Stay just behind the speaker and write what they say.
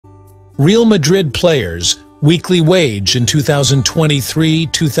Real Madrid players, weekly wage in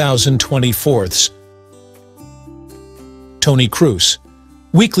 2023-2024. Toni Kroos,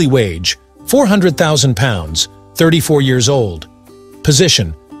 weekly wage, £400,000, 34 years old.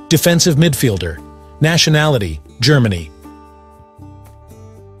 Position, defensive midfielder. Nationality, Germany.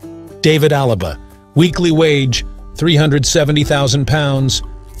 David Alaba, weekly wage, £370,000,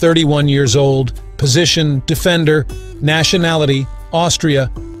 31 years old. Position, defender. Nationality,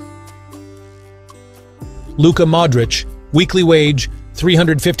 Austria. Luka Modric, weekly wage,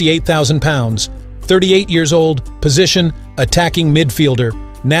 £358,000, 38 years old. Position, attacking midfielder.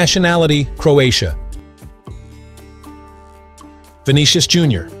 Nationality, Croatia. Vinicius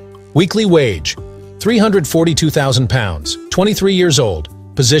Junior, weekly wage, £342,000, 23 years old.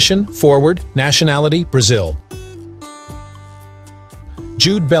 Position, forward. Nationality, Brazil.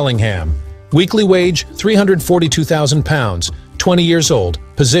 Jude Bellingham, weekly wage, £342,000, 20 years old.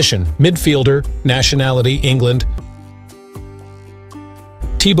 Position, midfielder. Nationality, England.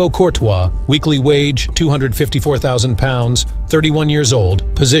 Thibaut Courtois, weekly wage, £254,000, 31 years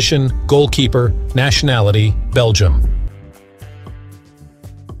old. Position, goalkeeper. Nationality, Belgium.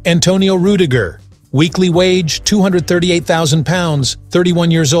 Antonio Rüdiger, weekly wage, £238,000,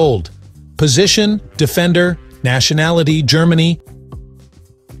 31 years old. Position, defender. Nationality, Germany.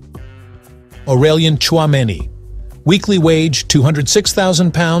 Aurélien Tchouaméni, weekly wage,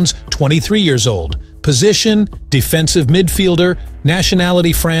 £206,000, 23 years old. Position, defensive midfielder.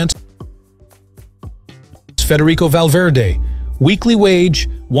 Nationality, France. Federico Valverde, weekly wage,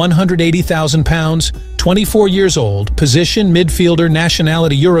 £180,000, 24 years old. Position, midfielder.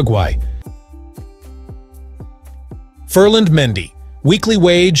 Nationality, Uruguay. Ferland Mendy, weekly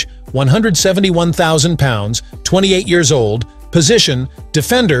wage, £171,000, 28 years old. Position,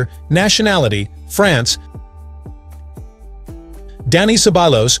 defender. Nationality, France. Dani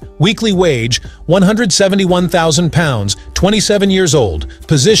Ceballos, weekly wage, £171,000, 27 years old.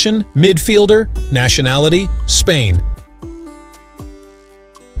 Position, midfielder. Nationality, Spain.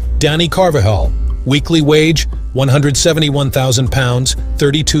 Dani Carvajal, weekly wage, £171,000,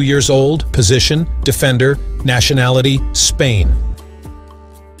 32 years old. Position, defender. Nationality, Spain.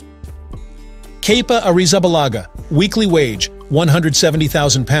 Kepa Arrizabalaga, weekly wage,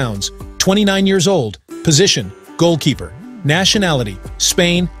 £170,000, 29 years old. Position, goalkeeper. Nationality,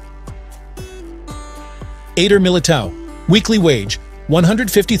 Spain. Éder Militão, weekly wage,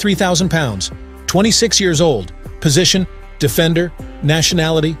 £153,000, 26 years old. Position, defender.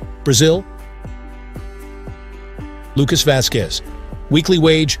 Nationality, Brazil. Lucas Vázquez, weekly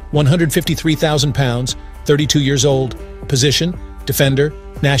wage, £153,000, 32 years old. Position, defender.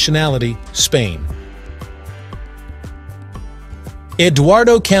 Nationality, Spain.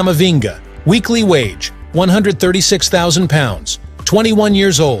 Eduardo Camavinga, weekly wage, £136,000, 21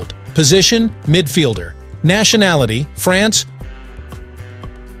 years old. Position, midfielder. Nationality, France.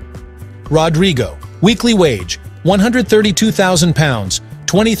 Rodrygo, weekly wage, £132,000,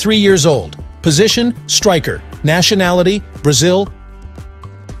 23 years old. Position, striker. Nationality, Brazil.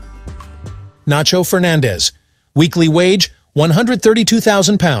 Nacho Fernández, weekly wage,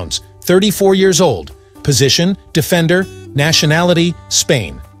 £132,000, 34 years old. Position, defender. Nationality,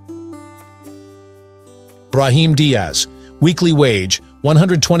 Spain. Brahim Díaz, weekly wage,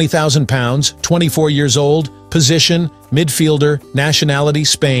 £120,000, 24 years old. Position, midfielder. Nationality,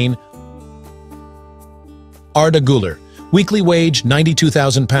 Spain. Arda Güler, weekly wage,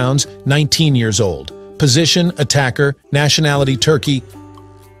 £92,000, 19 years old. Position, attacker. Nationality, Turkey.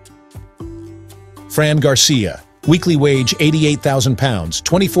 Fran García, weekly wage, £88,000,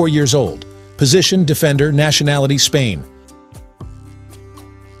 24 years old. Position, defender. Nationality, Spain.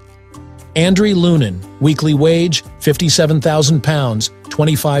 Andriy Lunin, weekly wage, £57,000,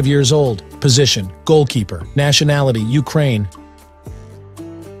 25 years old. Position, goalkeeper. Nationality, Ukraine.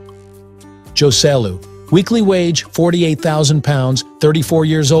 Joselu, weekly wage, £48,000, 34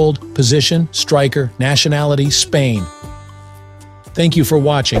 years old. Position, striker. Nationality, Spain. Thank you for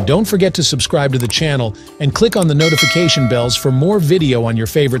watching. Don't forget to subscribe to the channel and click on the notification bells for more video on your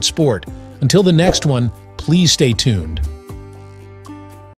favorite sport. Until the next one, please stay tuned.